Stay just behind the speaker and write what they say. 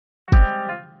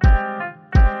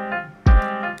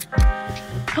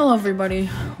Hello everybody,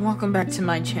 welcome back to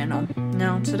my channel.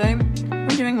 Now today, we're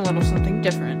doing a little something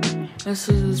different. This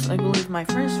is, I believe, my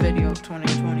first video of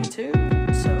 2022,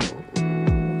 so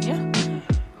yeah.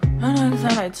 And I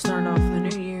thought I'd start off the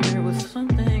new year with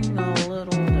something a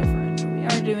little different. We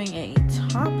are doing a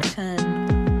top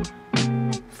 10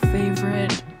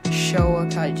 favorite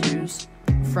showa kaijus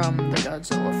from the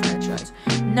Godzilla franchise.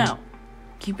 Now,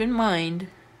 keep in mind,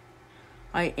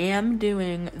 I am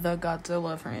doing the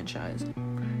Godzilla franchise.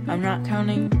 I'm not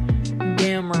counting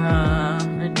Daimajin,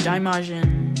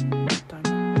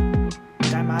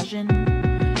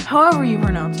 however you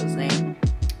pronounce his name,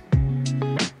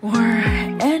 or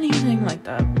anything like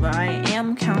that, but I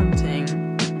am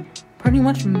counting pretty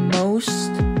much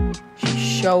most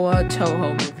Showa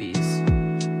Toho movies,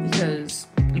 because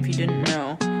if you didn't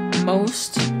know,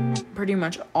 pretty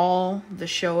much all the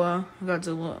Showa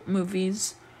Godzilla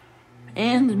movies,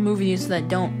 and movies that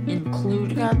don't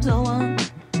include Godzilla,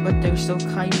 but they're still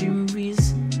kaiju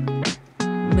movies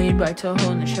made by Toho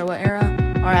in the Showa era,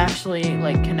 are actually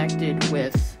connected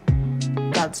with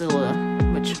Godzilla,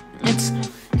 which it's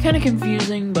kind of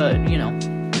confusing, but you know.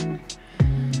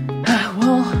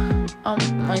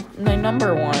 My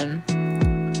number one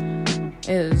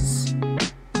is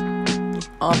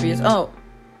obvious. Oh,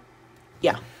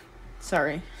 yeah,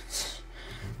 sorry.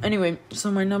 Anyway,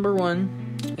 so my number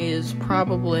one is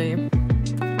probably,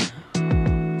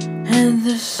 and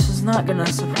this is not gonna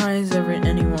surprise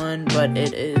anyone, but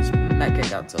it is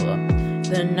Mechagodzilla.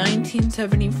 The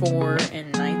 1974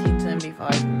 and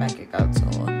 1975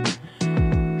 Mechagodzilla.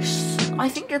 I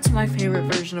think it's my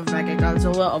favorite version of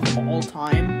Mechagodzilla of all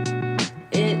time.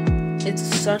 It's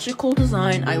such a cool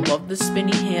design. I love the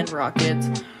spinny hand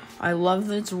rockets. I love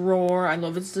its roar. I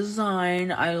love its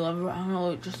design. I love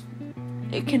how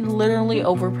it can literally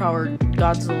overpower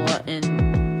Godzilla in,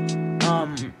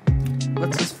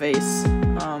 what's his face?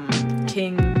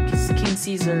 King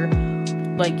Caesar.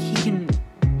 He can,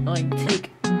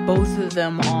 take both of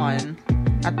them on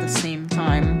at the same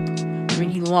time. I mean,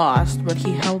 he lost, but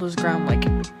he held his ground,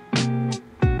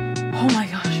 oh my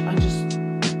gosh,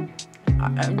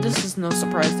 this is no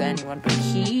surprise to anyone, but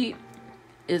he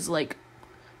is,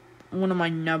 one of my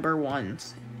number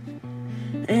ones.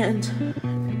 And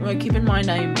keep in mind,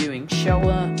 I am doing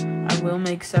Showa. I will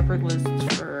make separate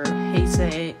lists for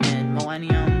Heisei and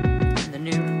Millennium and the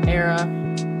new era.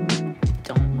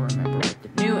 Don't remember what the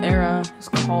new era is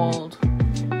called.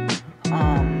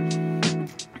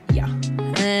 Yeah.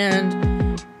 And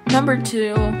number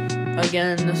two,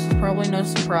 again, this is probably no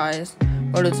surprise,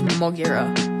 but it's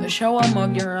Mogira. The Showa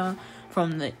Mogira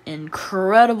from the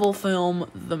incredible film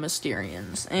The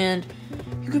Mysterians. And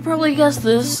you could probably guess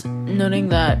this, noting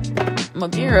that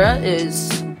Mogira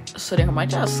is sitting on my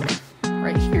desk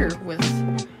right here with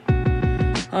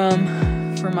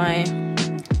for my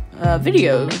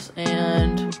videos,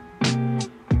 and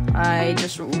I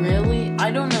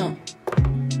don't know.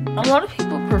 A lot of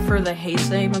people prefer the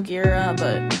Heisei Mogira,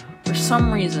 but for some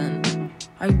reason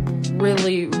I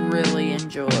really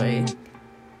enjoy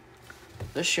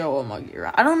the Showa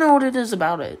Mogira. I don't know what it is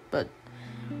about it, but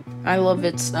I love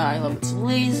its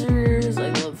lasers.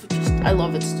 I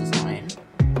love its design.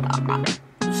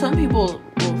 Some people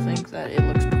will think that it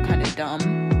looks kind of dumb,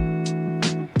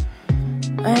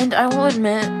 and I will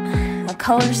admit the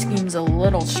color scheme's a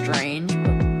little strange.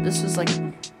 But this is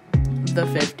the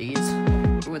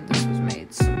 50s when this was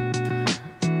made, so.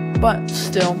 But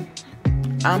still,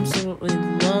 absolutely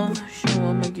love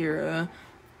Showa Mogira.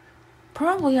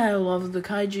 Probably I love the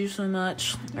kaiju so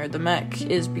much, or the mech,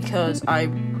 is because I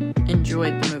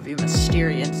enjoyed the movie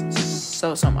Mysterians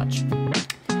so much.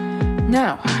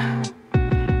 Now,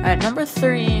 at number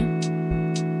 3,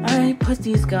 I put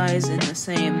these guys in the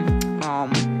same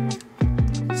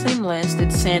list.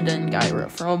 It's Sanda and Gyra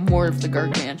from War of the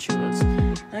Gargantuas.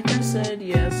 Like I said,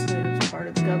 yes, it's part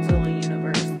of the Godzilla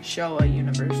universe, the Showa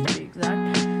universe to be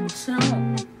exact. So,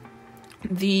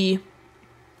 the,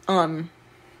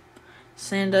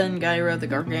 Sanda and Gyra, the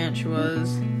Gargantuas,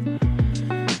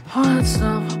 all that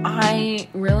stuff. I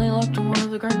really liked War of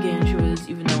the Gargantuas,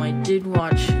 even though I did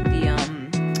watch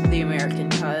the American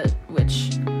cut,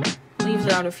 which leaves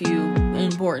out a few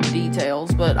important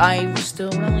details, but I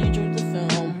still really enjoyed the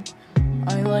film.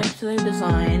 I liked their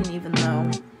design, even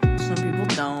though some people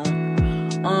don't.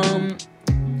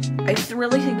 I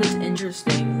really think it's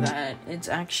interesting that it's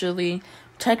actually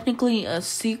technically a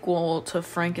sequel to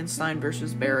Frankenstein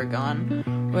vs.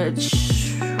 Baragon, which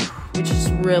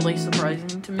is really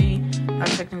surprising to me. How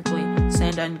technically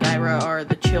Sanda and Gyra are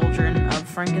the children of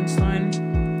Frankenstein.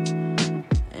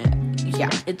 Yeah,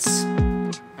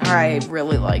 I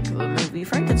really like the movie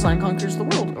Frankenstein Conquers the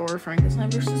World, or Frankenstein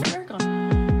vs.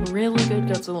 Baragon. really good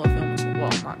Godzilla film as well.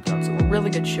 Well, not Godzilla, really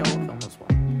good Showa film as well.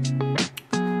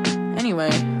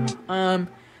 Anyway,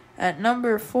 at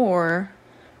number 4,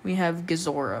 we have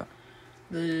Godzilla.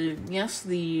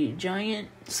 The giant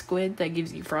squid that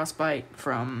gives you frostbite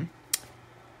from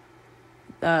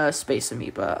Space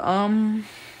Amoeba. I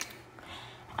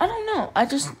don't know. I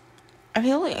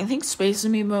think Space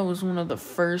Amoeba was one of the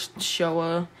first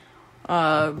Showa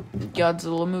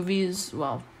Godzilla movies.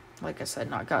 Well, like I said,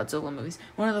 not Godzilla movies.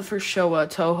 One of the first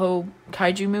Showa Toho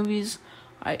kaiju movies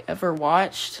I ever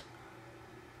watched.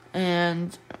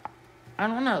 And I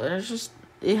don't know,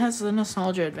 it has the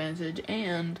nostalgia advantage,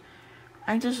 and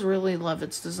I just really love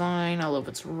its design. I love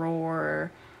its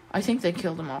roar. I think they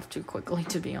killed him off too quickly,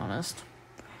 to be honest.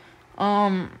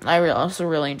 I also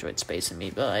really enjoyed Space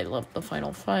Amoeba. I loved the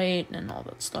final fight and all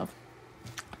that stuff.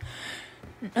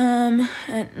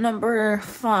 At number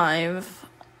 5,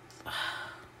 I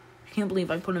can't believe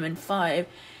I put him in 5.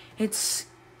 It's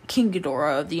King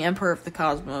Ghidorah, the Emperor of the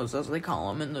Cosmos, as they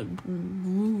call him in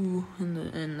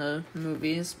the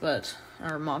movies,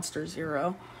 or Monster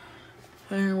Zero,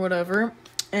 or whatever.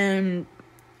 And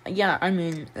yeah, I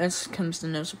mean, this comes to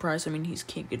no surprise. I mean, he's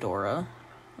King Ghidorah.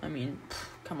 I mean,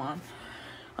 come on.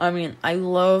 I mean, I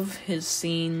love his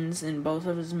scenes in both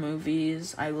of his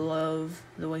movies. I love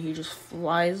the way he just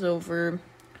flies over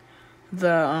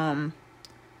the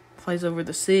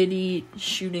city,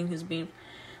 shooting his beam.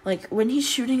 Like, when he's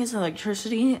shooting his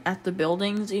electricity at the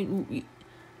buildings,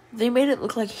 they made it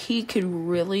look like he could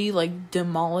really,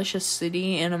 demolish a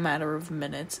city in a matter of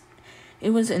minutes. It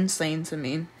was insane to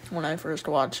me when I first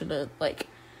watched it.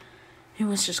 It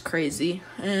was just crazy.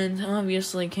 And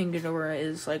obviously King Ghidorah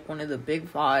is one of the big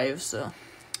 5, so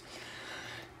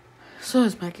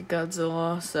is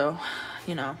Mechagodzilla, so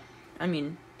I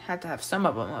mean, had to have some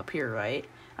of them up here, right?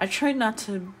 I tried not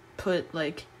to put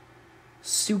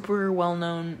super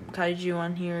well-known kaiju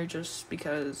on here just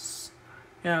because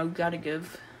gotta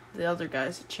give the other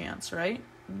guys a chance, right?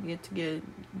 You get to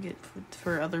get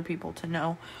for other people to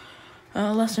know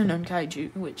lesser-known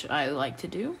kaiju, which I like to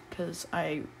do, because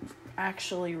I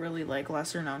actually really like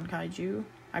lesser-known kaiju.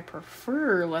 I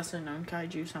prefer lesser-known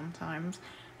kaiju sometimes,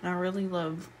 and I really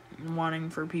love wanting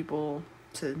for people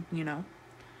to,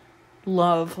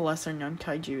 love lesser-known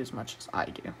kaiju as much as I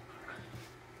do.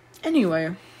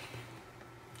 Anyway,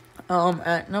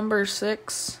 at number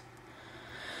 6,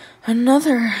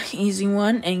 another easy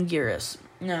one, Anguirus.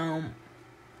 Now,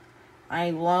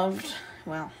 I liked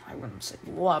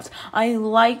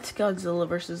Godzilla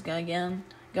vs. Gigan.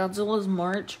 Godzilla's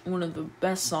March, one of the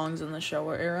best songs in the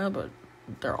Showa era, but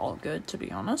they're all good, to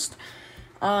be honest.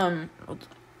 I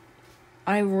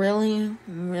really,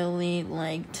 really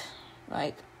liked,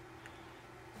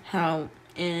 how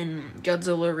in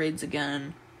Godzilla Raids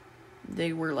Again,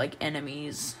 they were,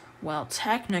 enemies. Well,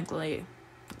 technically,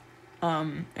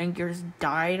 Anguirus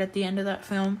died at the end of that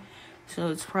film, so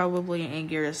it's probably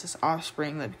Anguirus'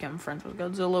 offspring that become friends with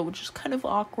Godzilla, which is kind of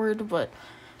awkward, but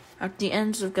at the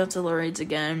end of Godzilla Raids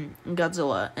Again,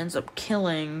 Godzilla ends up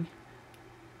killing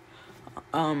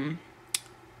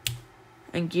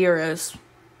Anguirus,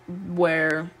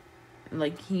 where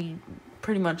he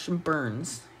pretty much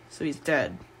burns, so he's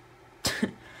dead.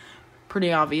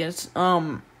 Pretty obvious.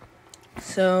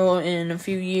 So in a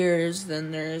few years,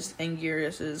 then there's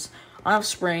Anguirus'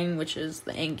 offspring, which is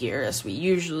the Anguirus we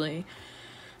usually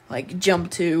jump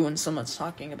to when someone's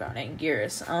talking about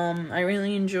Anguirus. I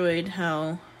really enjoyed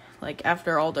how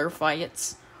after all their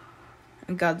fights,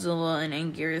 Godzilla and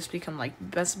Anguirus become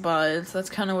best buds. That's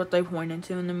kind of what they pointed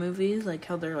to in the movies,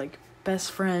 how they're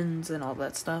best friends and all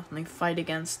that stuff, and they fight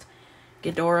against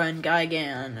Ghidorah and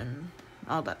Gigan and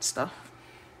all that stuff.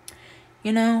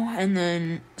 And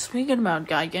then speaking about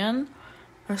Gigan,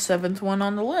 our 7th one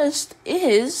on the list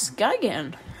is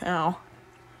Gigan. Now,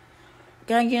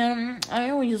 Gigan,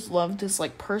 I always loved his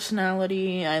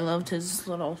personality. I loved his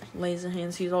little laser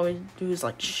hands. He'd always do his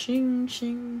shing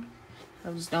shing.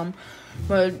 That was dumb,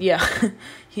 but yeah, I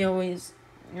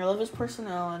love his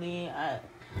personality.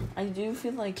 I do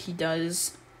feel like he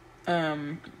does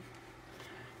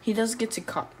get too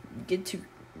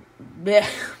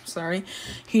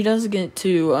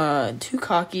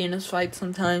cocky in his fight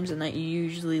sometimes, and that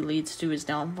usually leads to his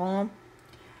downfall.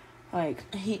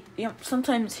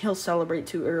 Sometimes he'll celebrate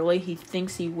too early. He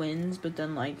thinks he wins, but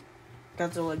then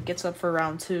Godzilla gets up for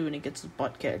round 2 and he gets his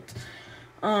butt kicked.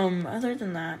 Other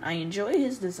than that, I enjoy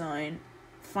his design.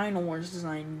 Final Wars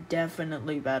design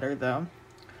definitely better though.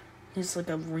 He's a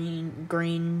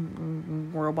green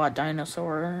robot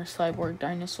dinosaur, cyborg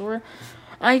dinosaur.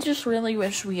 I just really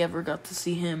wish we ever got to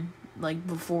see him like,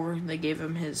 before they gave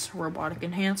him his robotic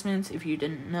enhancements. If you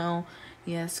didn't know,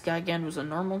 yes, Gigan was a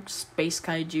normal space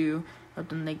kaiju, but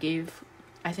then they gave,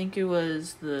 I think it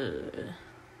was the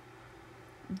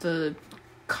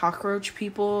cockroach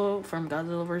people from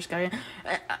Godzilla vs. Gigan.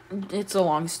 It's a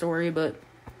long story, but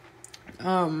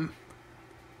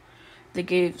they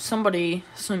gave some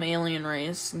alien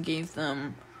race, and gave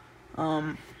them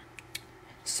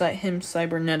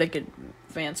cybernetic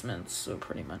advancements. So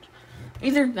pretty much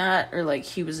either that, or like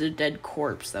he was a dead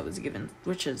corpse that was given,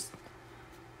 which is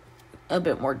a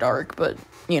bit more dark, but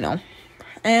you know.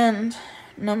 And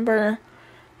number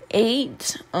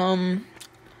 8, a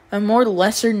more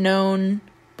lesser known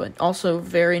but also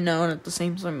very known at the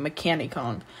same time,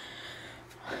 Mechanicon.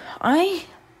 I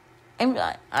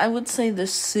would say the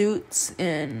suits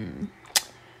in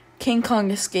King Kong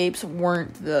Escapes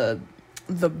weren't the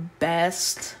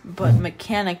best, but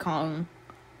Mechanicon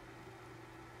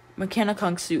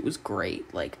suit was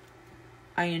great. Like,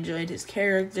 I enjoyed his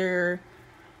character.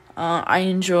 I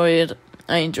enjoyed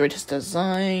his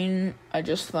design. I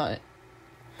just thought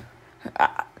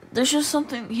there's just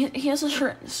something, he has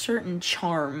a certain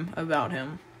charm about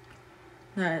him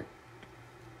that,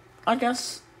 I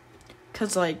guess,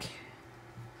 because, like,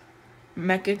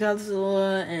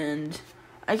 Mechagodzilla, and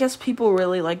I guess people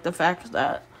really like the fact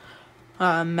that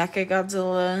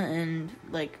Mechagodzilla and,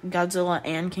 like, Godzilla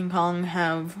and King Kong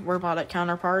have robotic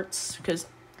counterparts, because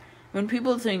when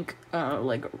people think,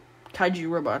 like, kaiju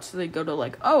robots, they go to,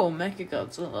 like, oh,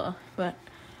 Mechagodzilla,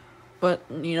 but,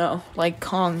 you know, like,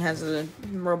 Kong has a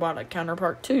robotic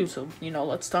counterpart, too, so, you know,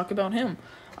 let's talk about him.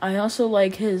 I also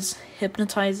like his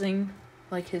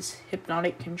his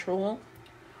hypnotic control,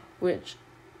 which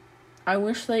I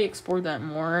wish they explored that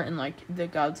more in, like, the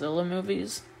Godzilla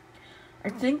movies. I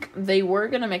think they were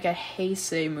gonna make a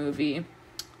Heisei movie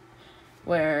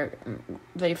where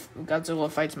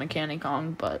Godzilla fights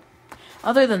Mechanicon, but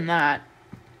other than that,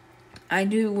 I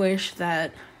do wish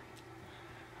that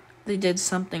they did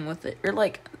something with it. Or,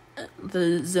 like,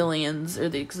 the Zillions, or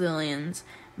the Exillions,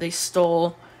 they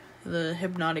stole the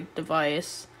hypnotic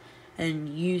device and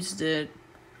used it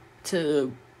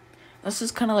to... This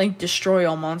is kind of like Destroy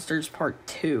All Monsters Part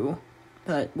 2,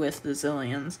 but with the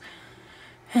Zillions.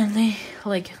 And they,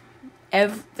 like,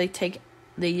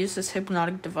 they use this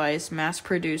hypnotic device, mass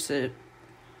produce it.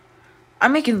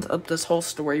 I'm making up this whole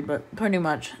story, but pretty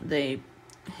much they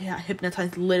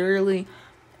hypnotize literally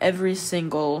every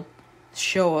single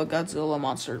Showa Godzilla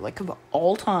monster, like, of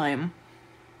all time,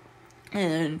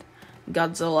 and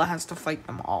Godzilla has to fight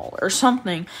them all, or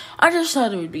something. I just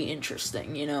thought it would be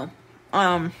interesting, you know.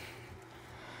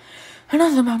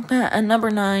 Enough about that. At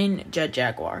number 9, Jet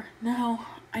Jaguar. Now,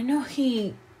 I know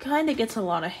he kind of gets a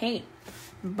lot of hate,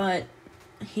 but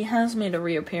he has made a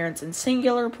reappearance in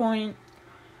Singular Point,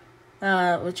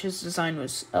 which his design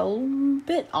was a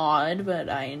bit odd, but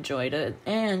I enjoyed it.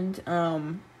 And,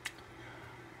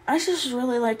 I just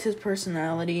really liked his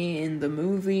personality in the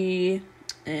movie,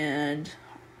 and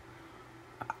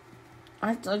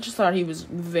I just thought he was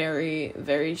very,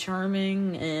 very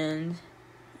charming, and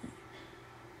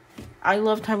I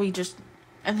loved how I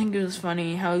think it was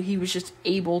funny how he was just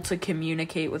able to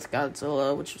communicate with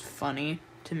Godzilla, which was funny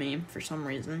to me for some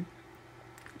reason.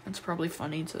 It's probably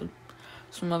funny to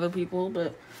some other people,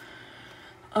 but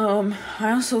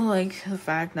I also like the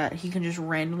fact that he can just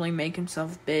randomly make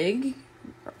himself big.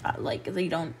 Like, they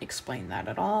don't explain that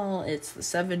at all. It's the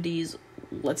 70s.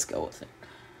 Let's go with it.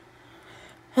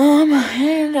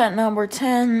 And at number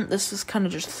 10, this was kind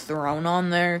of just thrown on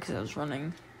there because I was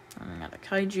running out of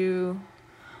kaiju.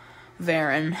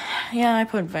 Varan. Yeah, I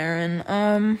put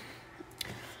Varan.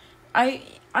 I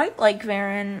like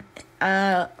Varan.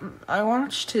 I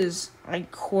watched I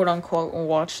quote unquote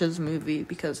watched his movie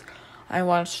because I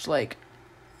watched, like,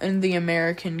 in the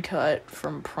American cut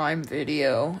from Prime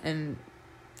Video, and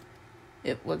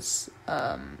it was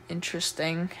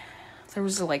interesting. There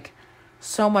was, like,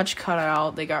 so much cut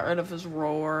out. They got rid of his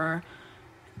roar.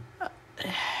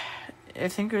 I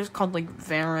think it was called, like,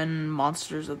 Varan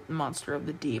Monster of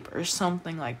the Deep or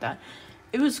something like that.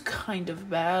 It was kind of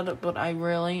bad, but I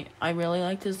really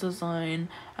liked his design.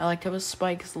 I liked how his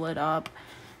spikes lit up.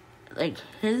 Like,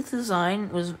 his design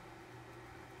was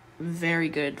very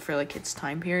good for, like, its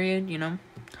time period, you know?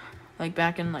 Like,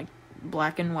 back in, like,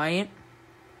 black and white.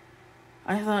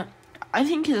 I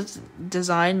think his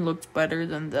design looked better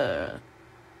than the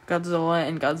Godzilla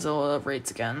and Godzilla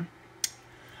Raids Again.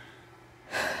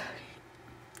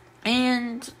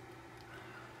 And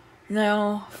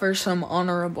now for some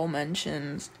honorable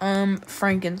mentions.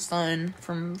 Frankenstein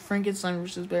from Frankenstein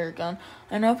vs. Baragon.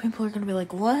 I know people are gonna be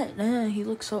like, what? He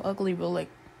looks so ugly, but, like,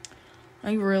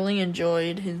 I really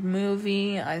enjoyed his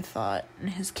movie. I thought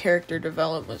his character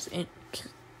development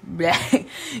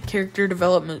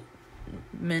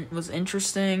was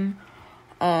interesting.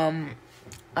 I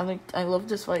loved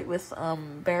his fight with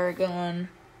Baragon.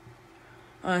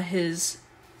 I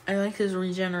liked his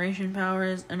regeneration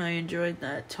powers, and I enjoyed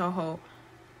that Toho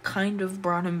kind of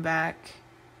brought him back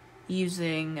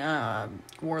using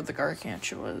War of the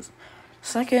Gargantuas.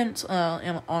 Second,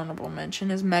 honorable mention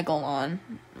is Megalon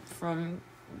from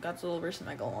Godzilla vs.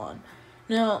 Megalon.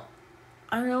 Now,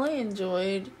 I really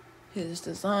enjoyed his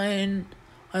design.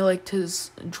 I liked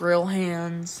his drill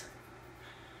hands,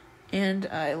 and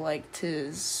I liked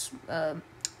his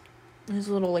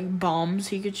little, like, bombs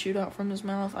he could shoot out from his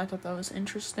mouth. I thought that was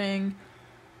interesting.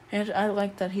 And I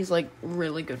liked that he's, like,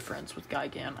 really good friends with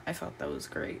Gigan. I thought that was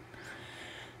great.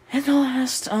 And the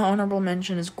last honorable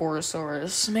mention is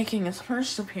Gorosaurus, making his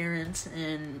first appearance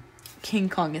in King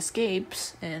Kong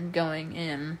Escapes and going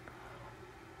in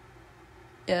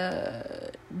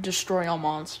Destroy All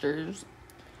Monsters.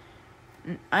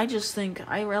 I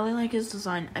really like his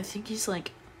design. I think he's,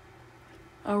 like,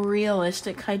 a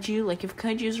realistic kaiju. Like, if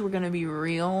kaijus were gonna be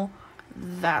real,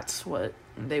 that's what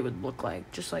they would look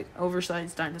like. Just, like,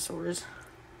 oversized dinosaurs.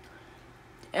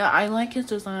 Yeah, I like his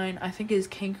design. I think his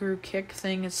kangaroo kick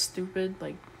thing is stupid.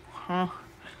 Like,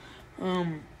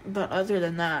 but other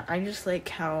than that, I just like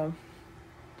how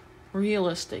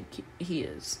realistic he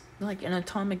is. Like an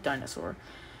atomic dinosaur.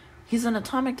 He's an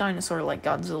atomic dinosaur like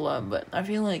Godzilla, but I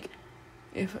feel like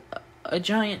if a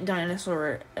giant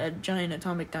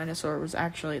atomic dinosaur was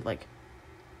actually, like,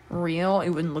 real, it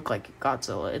wouldn't look like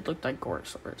Godzilla. It looked like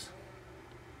Gorosaurus.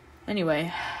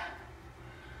 Anyway,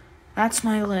 that's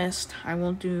my list. I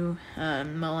will do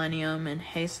Millennium and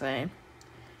Heisei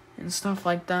and stuff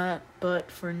like that.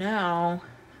 But for now,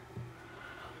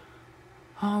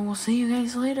 we'll see you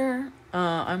guys later.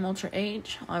 I'm Ultra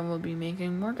H. I will be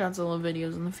making more Godzilla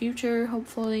videos in the future,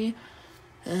 hopefully.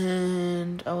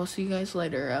 And I will see you guys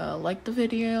later. Like the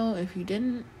video if you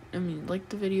didn't. Like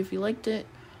the video if you liked it.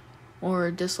 Or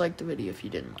dislike the video if you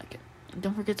didn't like it.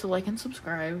 Don't forget to like and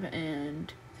subscribe.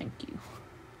 And thank you.